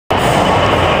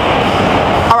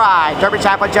Derby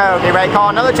Chap with Joe. Get ready to call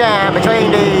another jam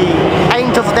between the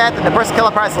Angels of Death and the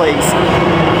PrissKilla Prezleys.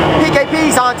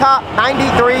 PKPs on top,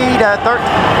 93 to 13.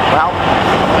 Well,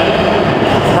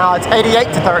 now it's 88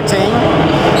 to 13.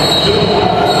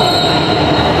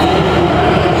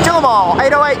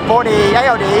 808 for the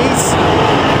AODs.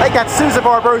 They got Susan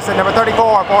for Bruisin, number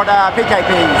 34 for the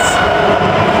PKPs.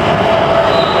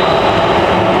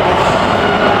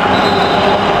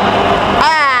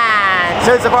 And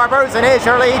Susan for Bruisin is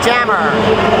your lead jammer.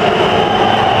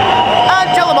 And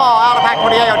Gillimal out of pack for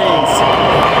the AODs.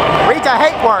 Rita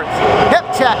Hateworth, hip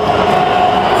check.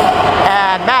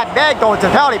 And Matt Begg going to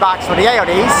the penalty box for the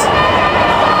AODs.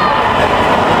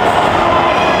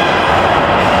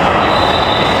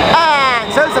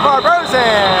 Susan for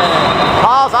Bruisin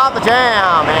calls off the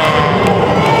jam, and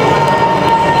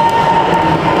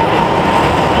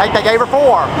I think they gave her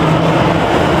 4.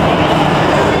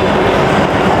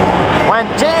 When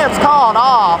jam's called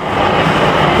off,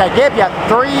 they give you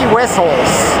 3 whistles,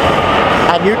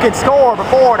 and you can score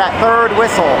before that 3rd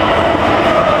whistle.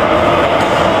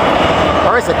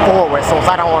 Or is it 4 whistles?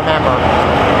 I don't remember.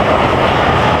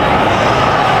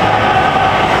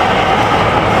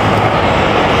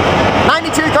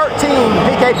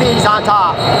 PKPs on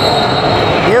top.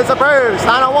 Here's a Bruise,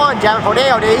 901 jamming for the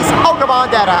AODs. Olga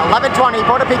Detta, 1120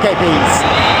 for the PKPs.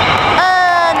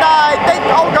 And I think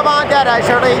Olga Detta is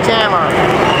your lead jammer.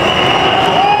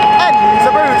 And here's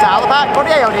a Bruise out of the back for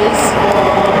the AODs.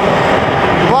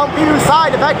 Longview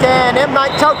side effect and M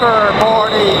Night Choker for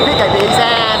the PKPs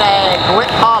and a Quit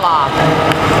Holla.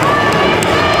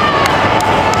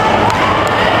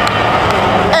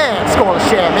 And scoreless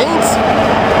share means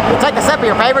take a sip of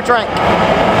your favorite drink.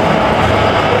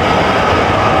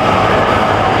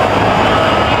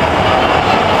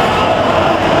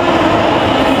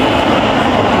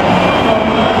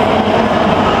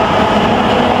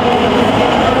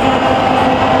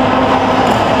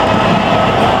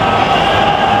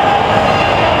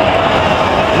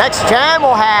 Next jam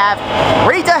we'll have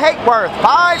Rita Hateworth,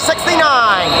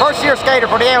 569. First year skater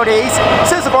for the AODs.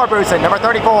 Susan for Bruisin, number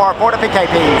 34 for the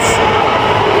PKPs.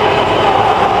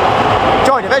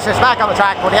 Joy Division is back on the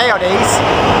track for the AODs.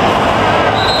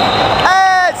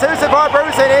 And Susan for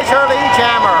Bruisin is your lead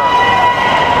jammer.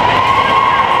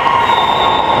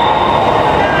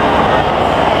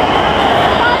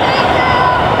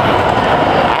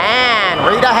 And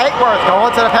Rita Hateworth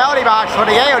going to the penalty box for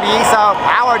the AODs, so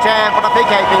power jam for the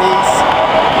PKPs.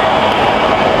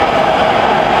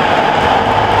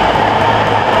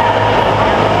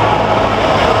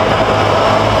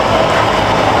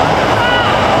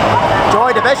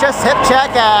 Vicious, hip check,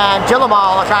 and Gillimal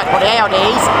on the track for the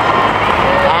AODs.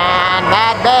 And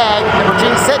Mad Bag, number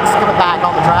G6, coming back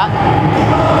on the track.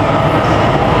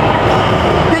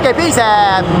 PKPs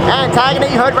have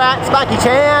Antagony, Hood Rat, Spunky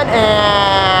Chan,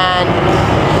 and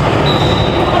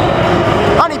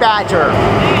Honey Badger.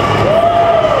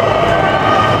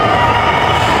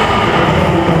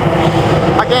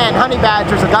 Again, Honey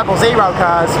Badger's a 0-0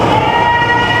 because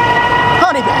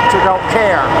Honey Badger don't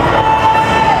care.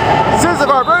 Susan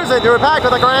for Bruisin to attack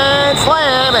with a grand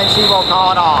slam, and she will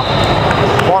call it off.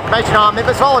 More information on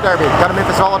Memphis Roller Derby, go to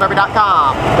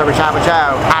memphisrollerderby.com. Derby Shine with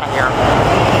Joe, out of here.